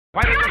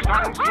Fighters are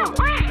starting slow.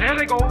 There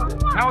they go.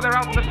 Now they're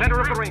out in the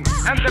center of the ring,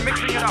 and they're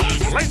mixing it up.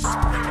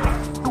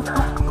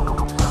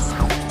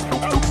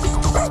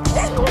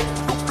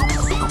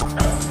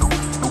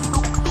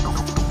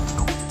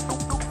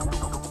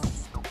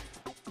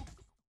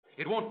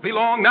 It won't be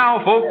long now,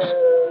 folks.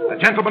 The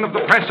gentlemen of the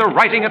press are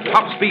writing at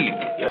top speed.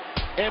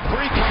 And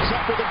Bree comes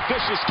up with a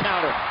vicious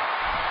counter.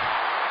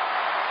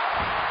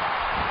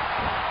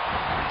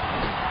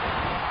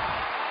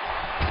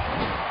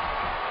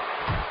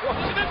 Well,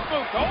 look at this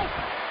move, Cole.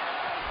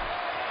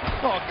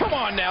 Oh, come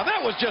on now.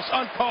 That was just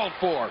uncalled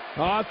for.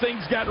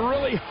 Things got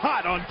really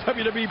hot on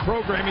WWE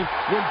programming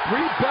when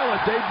Brie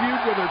Bella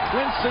debuted with her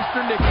twin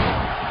sister, Nikki.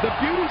 The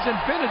Beauties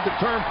invented the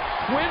term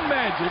Twin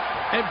Magic,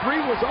 and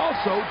Brie was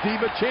also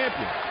Diva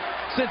Champion.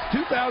 Since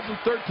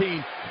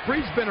 2013,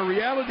 Brie's been a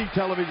reality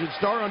television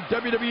star on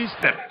WWE's...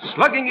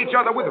 Slugging each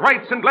other with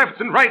rights and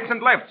lefts and rights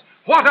and lefts.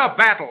 What a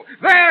battle!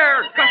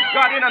 There! Gus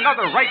got in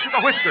another right to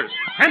the whiskers.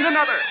 And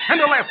another, and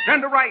a left,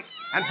 and a right.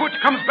 And Butch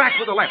comes back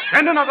with a left,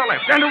 and another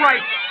left, and a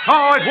right.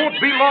 Oh, it won't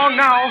be long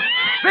now.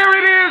 There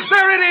it is!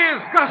 There it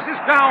is! Gus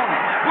is down.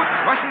 Butch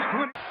rushes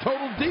to an...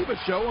 Total Diva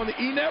show on the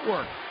E!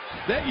 Network.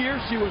 That year,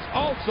 she was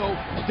also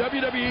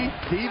WWE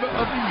Diva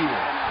of the Year.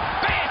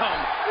 Bam!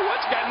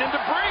 What's gotten into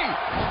Brie?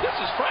 This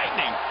is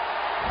frightening.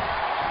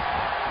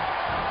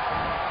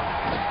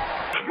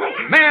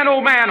 Man,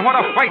 oh man, what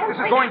a fight this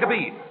is going to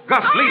be.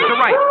 Gus leads to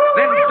right,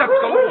 then ducks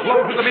a low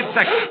blow to the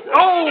midsection.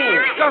 Oh,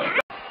 Gus...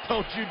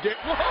 Don't you dare...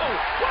 Whoa!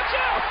 Watch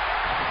out!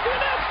 The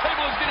announce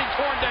table is getting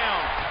torn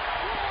down.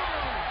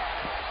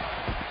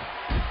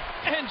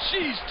 And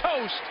she's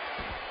toast.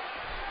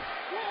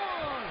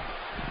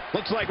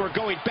 Looks like we're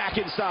going back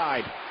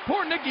inside.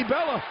 Poor Nikki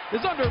Bella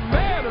is under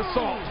mad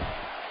assault.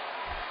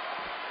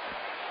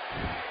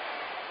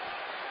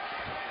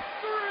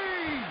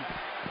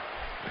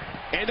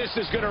 3. And this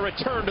is going to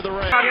return to the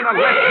ring. Got in a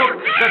left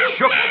hook that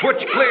shook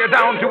Butch clear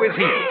down to his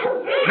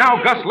heels.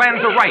 Now Gus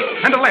lands a right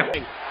and a left.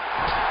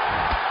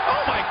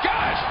 Oh my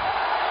gosh!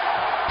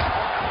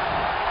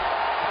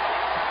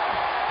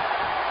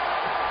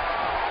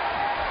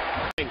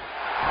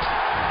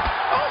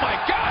 Oh my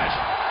gosh!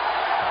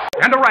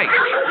 And a right.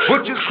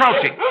 Butch is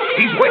crouching.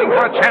 He's waiting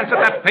for a chance at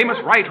that famous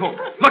right hook.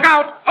 Look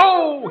out!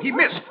 Oh, he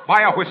missed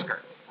by a whisker.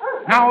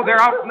 Now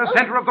they're out in the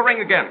center of the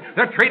ring again.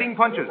 They're trading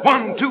punches.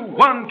 1, 2,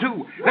 1,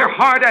 2. They're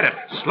hard at it,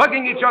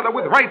 slugging each other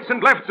with rights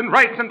and lefts and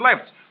rights and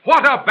lefts.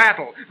 What a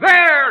battle!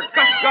 There!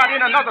 Gus got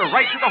in another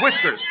right to the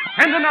whiskers.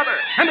 And another,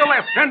 and a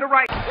left, and a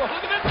right. Well,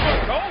 look at this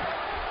move, Cole.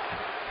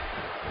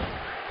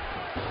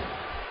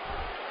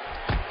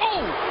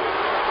 Oh!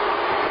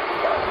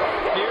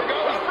 Here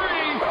goes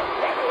Brie.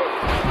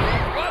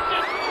 Watch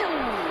it.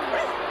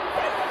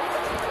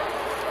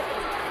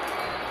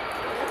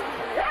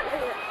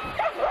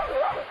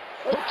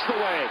 Hooks the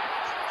leg.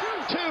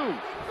 2,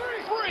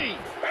 3.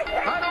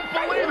 I don't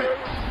believe it.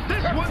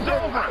 This one's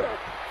over.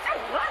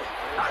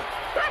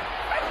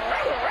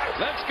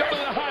 Let's go to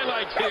the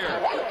highlights here.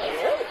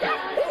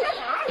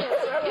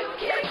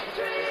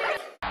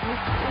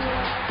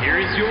 Here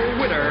is your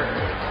winner,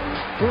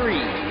 Brie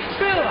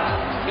Bella.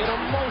 An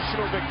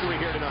emotional victory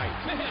here tonight.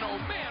 Man, oh